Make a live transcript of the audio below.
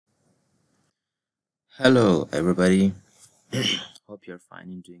Hello, everybody. Hope you're fine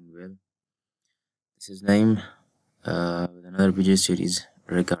and doing well. This is Naim with another video series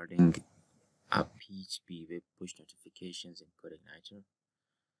regarding PHP web push notifications in CodeIgniter.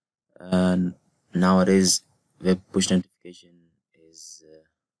 And nowadays, web push notification is a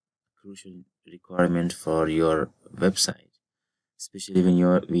crucial requirement for your website, especially when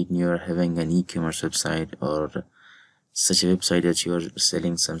you're having an e-commerce website or such a website that you're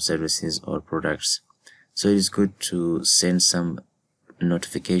selling some services or products. So it is good to send some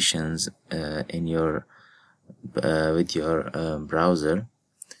notifications in your with your browser,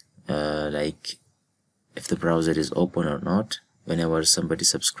 like if the browser is open or not. Whenever somebody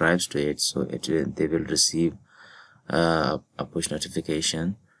subscribes to it, so they will receive a push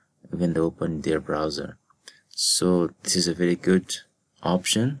notification when they open their browser. So this is a very good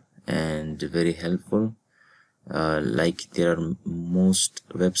option and very helpful. Like there are most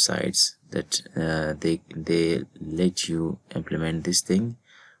websites that they let you implement this thing,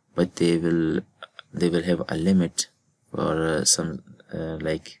 but they will have a limit for some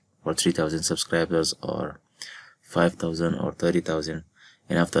like for 3,000 subscribers or 5,000 or 30,000,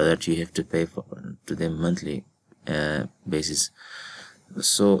 and after that you have to pay to them monthly basis.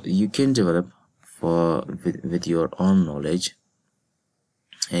 So you can develop with your own knowledge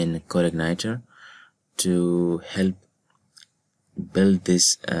in CodeIgniter to help build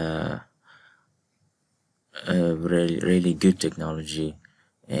this really good technology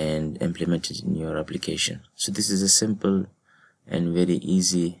and implement it in your application. So this is a simple and very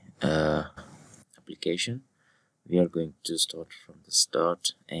easy application. We are going to start from the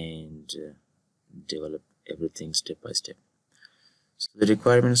start and develop everything step by step. So the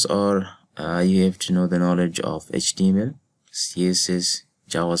requirements are you have to know the knowledge of HTML, CSS,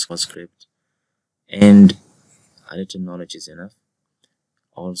 JavaScript, and a little knowledge is enough.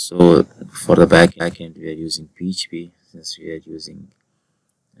 Also, for the backend, we are using PHP since we are using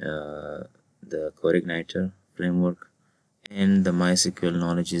the CodeIgniter framework, and the MySQL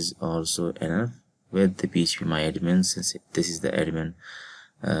knowledge is also enough with the PHP MyAdmin, since this is the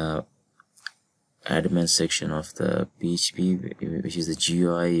admin section of the PHP, which is the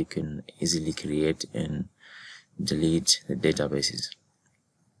GUI. You can easily create and delete the databases.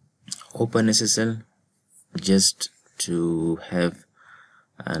 OpenSSL, just to have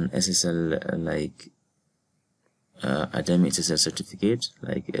an SSL like a dummy SSL certificate,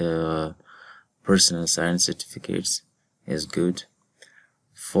 like personal science certificates is good.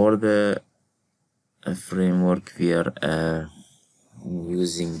 For the framework, we are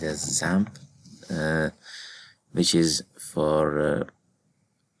using the XAMPP, which is for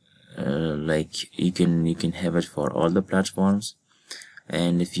like you can have it for all the platforms,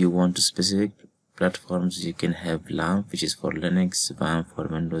 and if you want to specific platforms, you can have LAMP, which is for Linux, VAMP for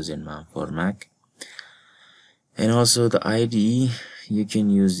Windows, and MAMP for Mac. And also the IDE, you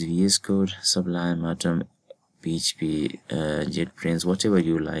can use VS Code, Sublime, Atom, PHP, JetBrains, whatever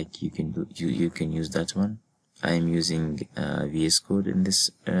you like. You can use that one. I am using VS Code in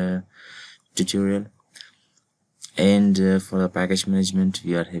this tutorial. And for the package management,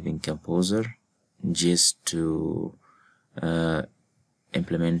 we are having Composer, just to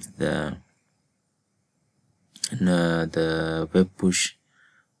implement the web push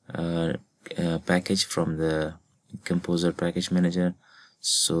package from the Composer package manager,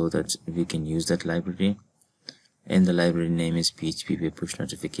 so that we can use that library. And the library name is PHP web push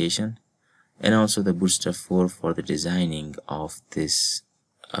notification. And also the Bootstrap 4 for the designing of this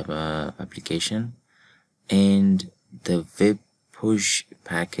application, and the web push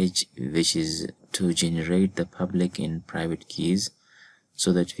package, which is to generate the public and private keys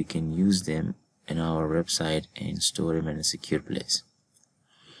so that we can use them in our website and store them in a secure place.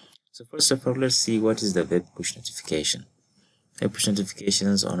 So first of all, let's see what is the web push notification. Web push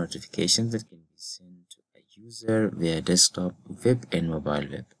notifications are notifications that can be sent to a user via desktop, web, and mobile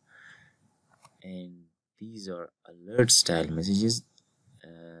web. And these are alert style messages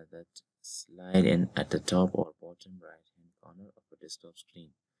that slide in at the top or bottom right hand corner of a desktop screen.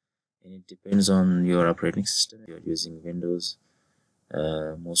 And it depends on your operating system. If you're using Windows,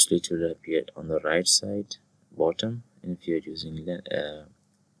 mostly it will appear on the right side bottom, and if you're using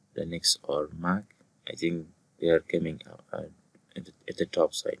Linux or Mac, I think they are coming at the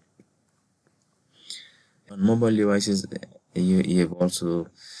top side. On mobile devices, you have also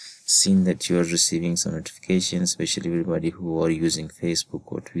seen that you are receiving some notifications, especially everybody who are using Facebook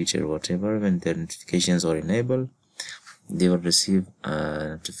or Twitter or whatever. When their notifications are enabled, they will receive a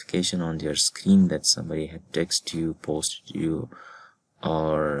notification on their screen that somebody had texted you, posted you,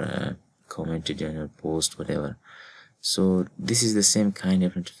 or commented on your post, whatever. So this is the same kind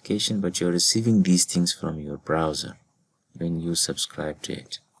of notification, but you're receiving these things from your browser when you subscribe to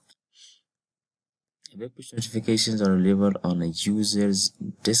it. Web push notifications are available on a user's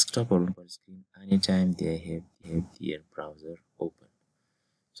desktop or mobile screen anytime they have their browser open.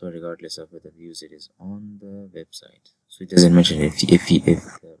 So regardless of whether the user is on the website, so it doesn't matter if the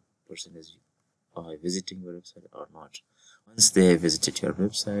person is visiting your website or not. Once they have visited your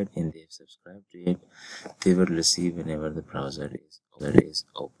website and they have subscribed to it, they will receive whenever the browser is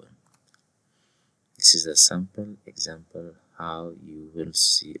open. This is a simple example how you will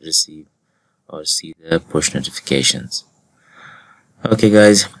receive or see the push notifications. Okay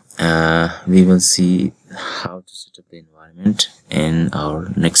guys, we will see how to set up the environment in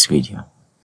our next video.